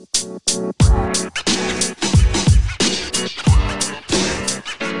Hello,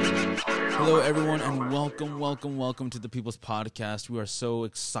 everyone, and welcome to the People's Podcast. We are so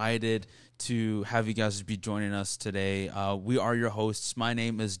excited to have you guys be joining us today. We are your hosts. My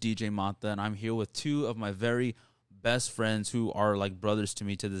name is DJ Mata, and I'm here with two of my very best friends who are like brothers to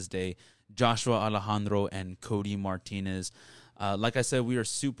me to this day, Joshua Alejandro and Cody Martinez. Like I said, we are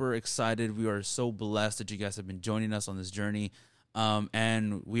super excited. We are so blessed that you guys have been joining us on this journey.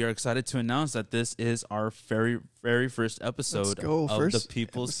 And we are excited to announce that this is our very first episode of the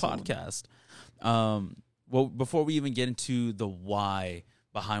People's Podcast. Well, before we even get into the why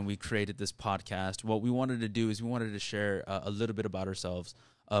behind we created this podcast, what we wanted to do is we wanted to share a little bit about ourselves,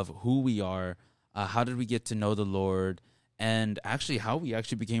 of who we are, how did we get to know the Lord, and actually how we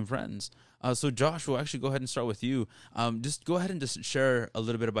actually became friends. So Josh, we'll actually go ahead and start with you. Just go ahead and just share a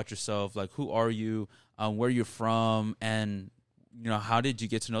little bit about yourself. Like, who are you, where you're from, and how did you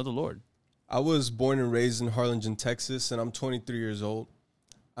get to know the Lord? I was born and raised in Harlingen, Texas, and I'm 23 years old.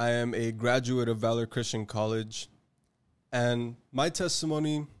 I am a graduate of Valor Christian College. And my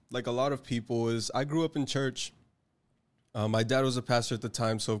testimony, like a lot of people, is I grew up in church. My dad was a pastor at the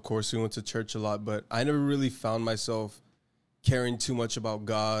time, so of course we went to church a lot, but I never really found myself caring too much about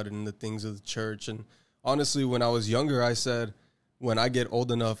God and the things of the church. And honestly, when I was younger, I said, when I get old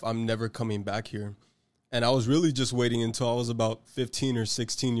enough, I'm never coming back here. And I was really just waiting until I was about 15 or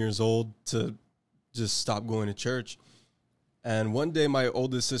 16 years old to just stop going to church. And one day my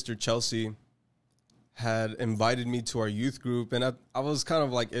oldest sister, Chelsea, had invited me to our youth group. And I was kind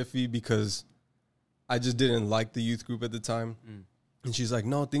of like iffy because I just didn't like the youth group at the time. And she's like,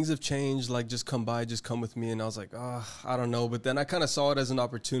 no, things have changed. Like, just come by, just come with me. And I was like, I don't know. But then I kind of saw it as an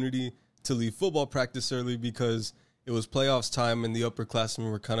opportunity to leave football practice early because it was playoffs time and the upperclassmen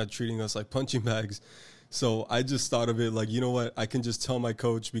were kind of treating us like punching bags. So I just thought of it like, you know what, I can just tell my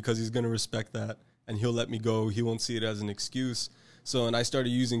coach because he's going to respect that and he'll let me go. He won't see it as an excuse. So, and I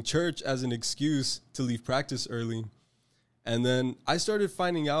started using church as an excuse to leave practice early. And then I started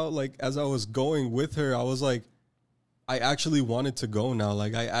finding out, like, as I was going with her, I was like, I actually wanted to go now.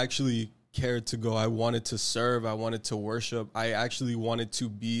 Like, I actually cared to go. I wanted to serve. I wanted to worship. I actually wanted to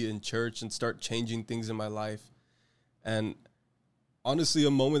be in church and start changing things in my life. And honestly, a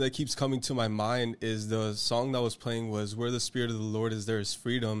moment that keeps coming to my mind is the song that was playing was "Where the Spirit of the Lord is, there is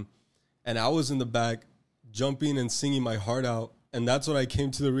freedom." And I was in the back jumping and singing my heart out. And that's when I came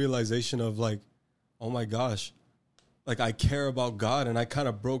to the realization of like, oh my gosh, like I care about God. And I kind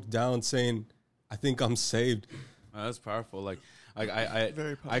of broke down saying, I think I'm saved. That's powerful.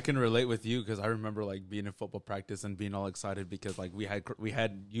 I can relate with you because I remember like being in football practice and being all excited because like we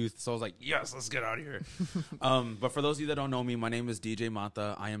had youth, so I was like, yes, let's get out of here. But for those of you that don't know me, my name is DJ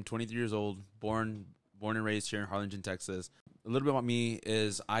Mata. I am 23 years old, born and raised here in Harlingen, Texas. A little bit about me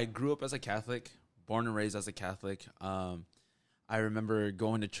is I grew up as a Catholic, born and raised as a Catholic. I remember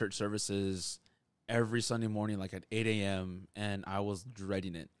going to church services every Sunday morning, like at 8 a.m., and I was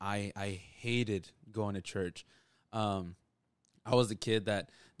dreading it. I hated going to church. I was the kid that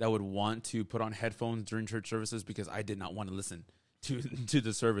would want to put on headphones during church services because I did not want to listen to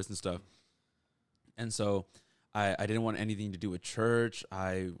the service and stuff. And so I didn't want anything to do with church.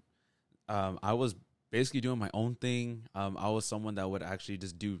 I was basically doing my own thing. I was someone that would actually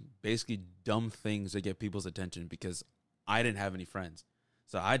just do basically dumb things to get people's attention because I didn't have any friends.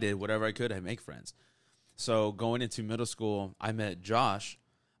 So I did whatever I could to make friends. So going into middle school, I met Josh,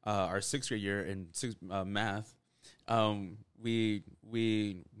 our sixth grade year in math. We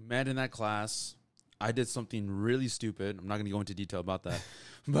met in that class. I did something really stupid. I'm not going to go into detail about that,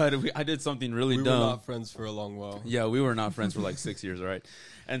 but I did something really dumb. We were not friends for a long while. Yeah, we were not friends for like 6 years, right?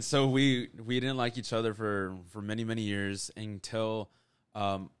 And so we didn't like each other for many, many years until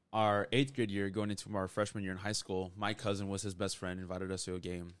our eighth grade year, going into our freshman year in high school. My cousin was his best friend, invited us to a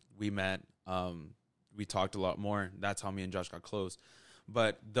game. We met. We talked a lot more. That's how me and Josh got close.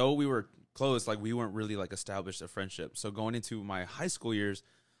 But though we were close, like we weren't really like established a friendship. So going into my high school years,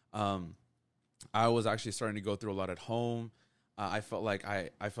 I was actually starting to go through a lot at home. I felt like I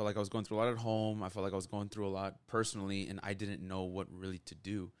was going through a lot at home. I felt like I was going through a lot personally, and I didn't know what really to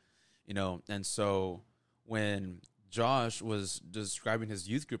do, And so when Josh was describing his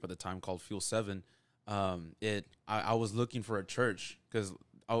youth group at the time called Fuel 7, I was looking for a church because,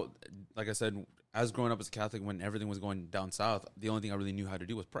 like I said, as growing up as a Catholic, when everything was going down south, the only thing I really knew how to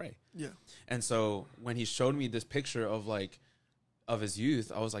do was pray. Yeah. And so when he showed me this picture of his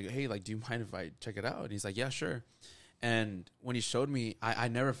youth, I was like, hey, like, do you mind if I check it out? And he's like, yeah, sure. And when he showed me, I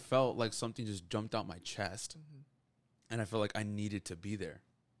never felt like something just jumped out my chest. Mm-hmm. And I felt like I needed to be there.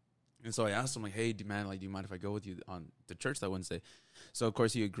 And so I asked him, like, hey, man, like, do you mind if I go with you on to church that Wednesday? So, of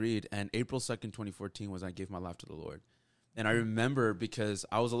course, he agreed. And April 2nd, 2014 was when I gave my life to the Lord. And I remember because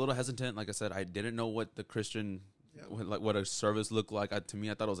I was a little hesitant. Like I said, I didn't know what the Christian, what a service looked like. To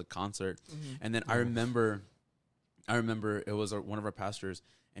me, I thought it was a concert. And then I remember it was one of our pastors,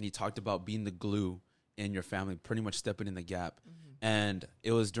 and he talked about being the glue in your family, pretty much stepping in the gap. And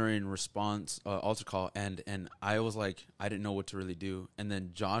it was during response altar call, and I was like, I didn't know what to really do. And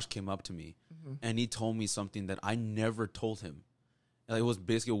then Josh came up to me, and he told me something that I never told him. It was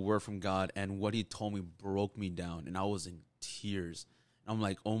basically a word from God, and what he told me broke me down, and I was in tears. I'm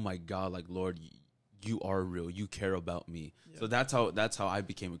like, oh my God, like, Lord, you are real. You care about me. Yeah. So that's how I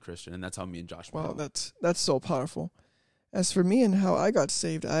became a Christian, and that's how me and Josh met. Wow, that's so powerful. As for me and how I got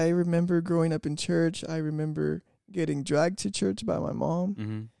saved, I remember growing up in church. I remember getting dragged to church by my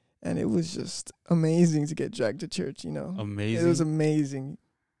mom, and it was just amazing to get dragged to church. You know, amazing. It was amazing.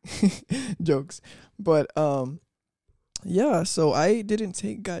 Jokes, but yeah. So I didn't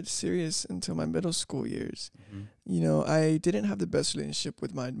take God serious until my middle school years. You know, I didn't have the best relationship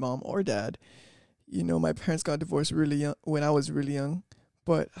with my mom or dad. You know, my parents got divorced really young when I was really young.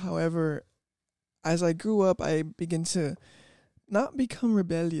 But however, as I grew up, I began to not become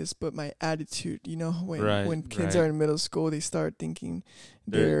rebellious, but my attitude, you know, when kids are in middle school, they start thinking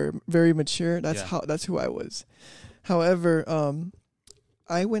they're very mature. That's who I was. However,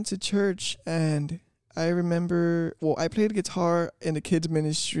 I went to church, and I remember, I played guitar in the kids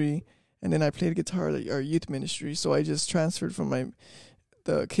ministry, and then I played guitar at our youth ministry. So I just transferred from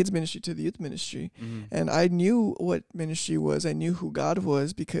the kids ministry to the youth ministry. And I knew what ministry was. I knew who God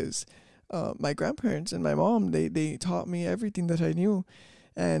was because my grandparents and my mom, they taught me everything that I knew.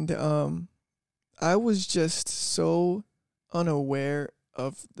 And I was just so unaware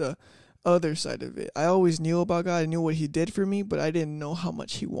of the other side of it. I always knew about God. I knew what he did for me, but I didn't know how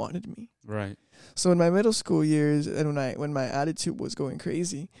much he wanted me. Right. So in my middle school years, and when my attitude was going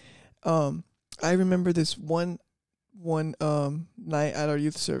crazy, I remember this one night at our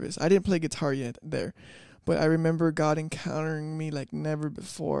youth service. I didn't play guitar yet there, but I remember God encountering me like never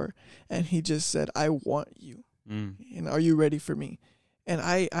before, and he just said, I want you, and are you ready for me? And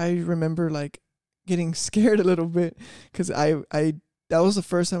I remember like getting scared a little bit, because that was the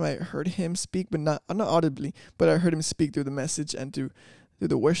first time I heard him speak, but not audibly, but I heard him speak through the message and through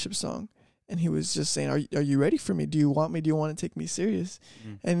the worship song. And he was just saying, are you ready for me? Do you want me? Do you want to take me serious?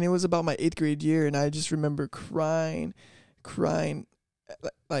 And it was about my 8th grade year, and I just remember crying,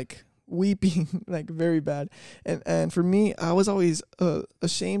 like weeping, like very bad. And for me, I was always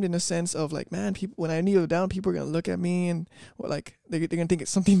ashamed in a sense of like, man, people, when I kneel down, people are going to look at me and like they're going to think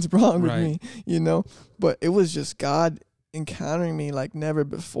something's wrong with me, you know? But it was just God encountering me like never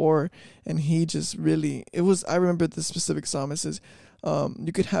before. And he just really, I remember the specific psalm. It says,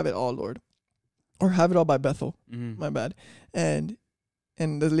 you could have it all, Lord. Or Have It All by Bethel. My bad. And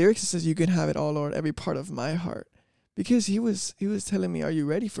the lyrics says, you can have it all, Lord, every part of my heart. Because he was telling me, are you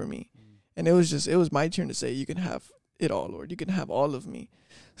ready for me? And it was my turn to say, you can have it all, Lord. You can have all of me.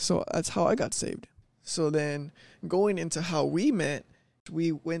 So that's how I got saved. So then going into how we met,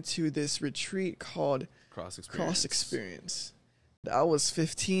 we went to this retreat called Cross Experience. I was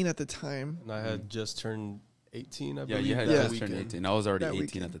 15 at the time. And I had just turned 18, I believe. Yeah, you had just turned 18. I was already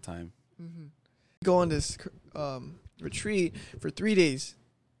 18 at the time. Go on this retreat for 3 days,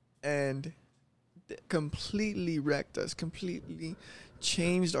 and completely wrecked us, completely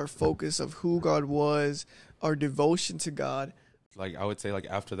changed our focus of who God was, our devotion to God. Like I would say, like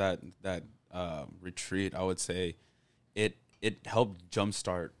after that retreat, I would say it helped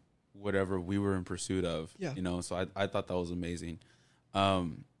jumpstart whatever we were in pursuit of. Yeah. You know, so I thought that was amazing.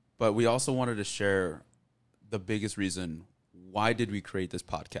 But we also wanted to share the biggest reason why did we create this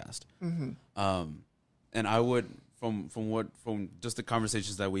podcast. And I would from just the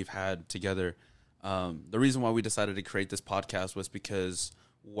conversations that we've had together, the reason why we decided to create this podcast was because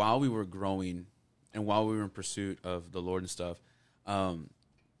while we were growing and while we were in pursuit of the Lord and stuff,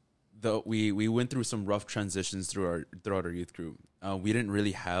 we went through some rough transitions throughout our youth group. We didn't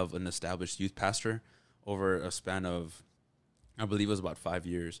really have an established youth pastor over a span of, I believe it was about 5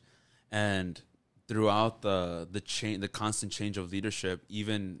 years. And throughout the constant change of leadership,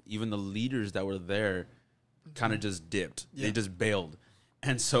 even the leaders that were there kind of just dipped. Yeah. They just bailed.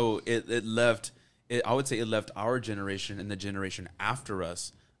 And so it left our generation and the generation after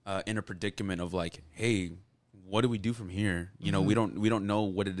us in a predicament of like, hey, what do we do from here? You know, we don't know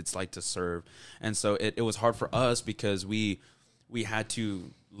what it's like to serve. And so it was hard for us because we had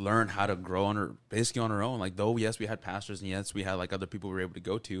to learn how to grow basically on our own. Like, though, yes, we had pastors and yes, we had like other people we were able to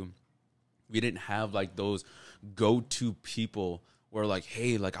go to. We didn't have like those go-to people where like,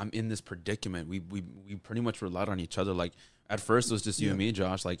 hey, like I'm in this predicament. We pretty much relied on each other. Like at first it was just you and me,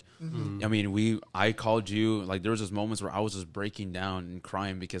 Josh. Like, I mean, I called you. Like there was just moments where I was just breaking down and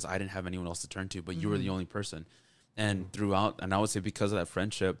crying because I didn't have anyone else to turn to, but you were the only person. And throughout, and I would say because of that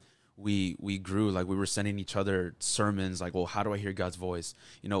friendship, we grew. Like we were sending each other sermons like, well, how do I hear God's voice?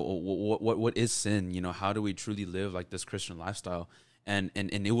 You know, what is sin? You know, how do we truly live like this Christian lifestyle? And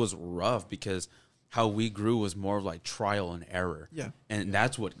it was rough because how we grew was more of like trial and error. Yeah. And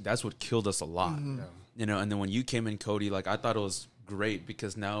that's what killed us a lot. Yeah. You know, and then when you came in, Cody, like I thought it was great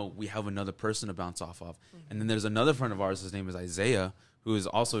because now we have another person to bounce off of. And then there's another friend of ours, his name is Isaiah, who is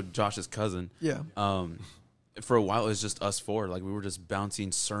also Josh's cousin. Yeah. For a while, it was just us four. Like we were just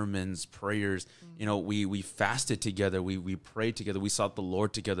bouncing sermons, prayers. You know, we fasted together. We prayed together. We sought the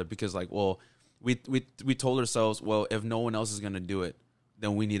Lord together because, like, well, we told ourselves, well, if no one else is going to do it,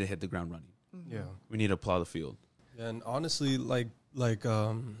 then we need to hit the ground running. Yeah, we need to plow the field. Yeah, and honestly, like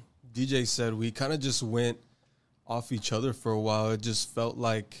DJ said, we kind of just went off each other for a while. It just felt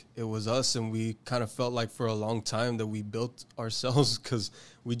like it was us, and we kind of felt like for a long time that we built ourselves because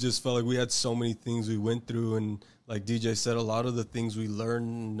we just felt like we had so many things we went through. And like DJ said, a lot of the things we learn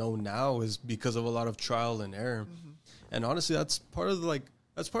and know now is because of a lot of trial and error. And honestly, that's part of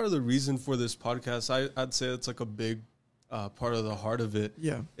the reason for this podcast. I'd say it's like a big part of the heart of it.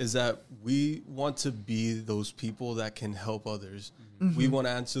 Yeah, is that we want to be those people that can help others. We want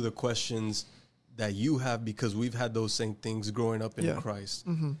to answer the questions that you have because we've had those same things growing up in Christ,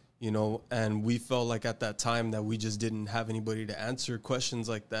 you know, and we felt like at that time that we just didn't have anybody to answer questions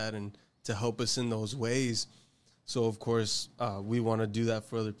like that and to help us in those ways. So of course, we want to do that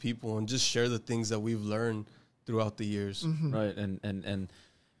for other people and just share the things that we've learned throughout the years. Right. And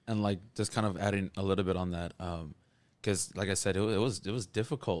like just kind of adding a little bit on that. Cause like I said, it was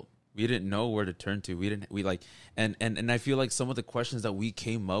difficult. We didn't know where to turn to. And I feel like some of the questions that we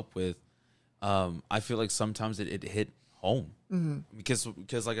came up with, I feel like sometimes it hit home because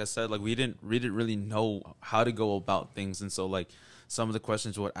like I said, like we didn't really know how to go about things. And so like some of the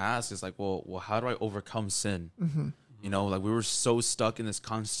questions we would ask is like, well, how do I overcome sin? You know, like we were so stuck in this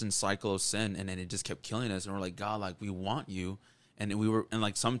constant cycle of sin and then it just kept killing us. And we're like, God, like we want you. And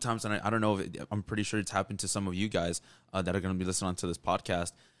like sometimes, and I don't know I'm pretty sure it's happened to some of you guys that are going to be listening to this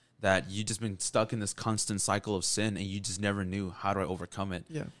podcast, that you just been stuck in this constant cycle of sin and you just never knew how do I overcome it.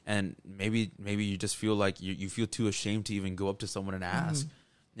 Yeah. And maybe you just feel like you feel too ashamed to even go up to someone and ask,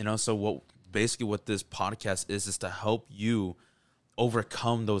 you know? So what this podcast is to help you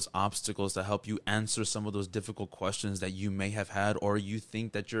overcome those obstacles, to help you answer some of those difficult questions that you may have had, or you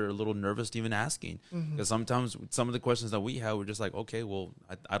think that you're a little nervous to even asking. Because sometimes some of the questions that we have, we're just like, okay, well,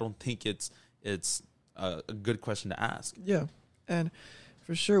 I don't think it's a good question to ask. Yeah. And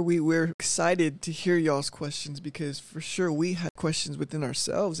for sure, we're excited to hear y'all's questions because for sure we had questions within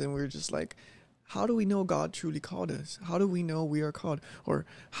ourselves and we're just like, how do we know God truly called us? How do we know we are called? Or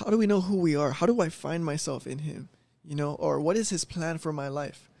how do we know who we are? How do I find myself in him? You know, or what is his plan for my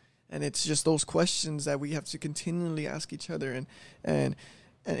life? And it's just those questions that we have to continually ask each other and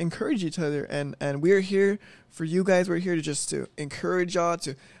encourage each other. And we're here for you guys. We're here to encourage y'all,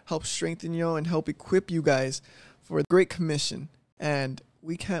 to help strengthen y'all and help equip you guys for the Great Commission. And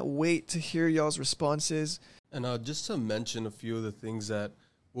we can't wait to hear y'all's responses. And just to mention a few of the things that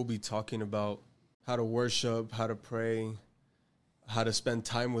we'll be talking about: how to worship, how to pray, how to spend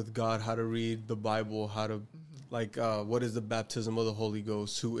time with God, how to read the Bible, how to what is the baptism of the Holy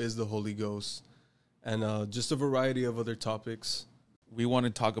Ghost, who is the Holy Ghost, and just a variety of other topics. We want to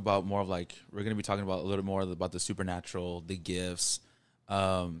talk about more of like, we're going to be talking about a little more about the supernatural, the gifts,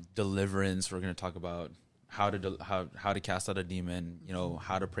 deliverance. We're going to talk about how to cast out a demon, you know,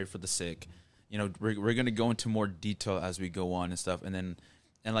 how to pray for the sick. You know, we're going to go into more detail as we go on and stuff. And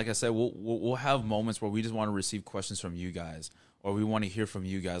like I said, we'll have moments where we just want to receive questions from you guys, or we want to hear from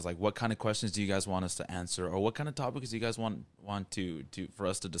you guys. Like, what kind of questions do you guys want us to answer, or what kind of topics do you guys want to for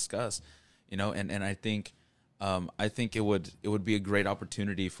us to discuss? You know, and I think it would be a great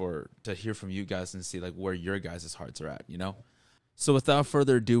opportunity to hear from you guys and see like where your guys' hearts are at, you know? So without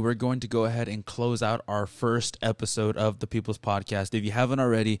further ado, we're going to go ahead and close out our first episode of The People's Podcast. If you haven't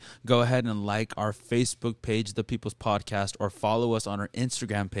already, go ahead and like our Facebook page, The People's Podcast, or follow us on our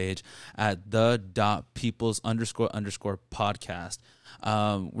Instagram page at the.peoples__podcast.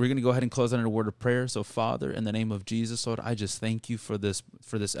 We're going to go ahead and close out in a word of prayer. So, Father, in the name of Jesus, Lord, I just thank you for this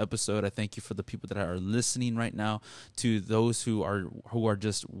episode. I thank you for the people that are listening right now, to those who are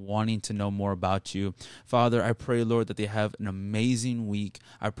just wanting to know more about you. Father, I pray, Lord, that they have an amazing week.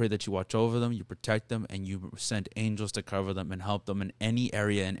 I pray that you watch over them, you protect them, and you send angels to cover them and help them in any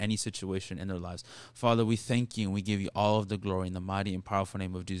area, in any situation in their lives. Father, we thank you and we give you all of the glory. In the mighty and powerful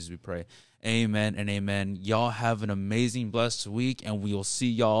name of Jesus, we pray. Amen and amen. Y'all have an amazing, blessed week, and we will see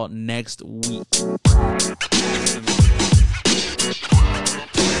y'all next week.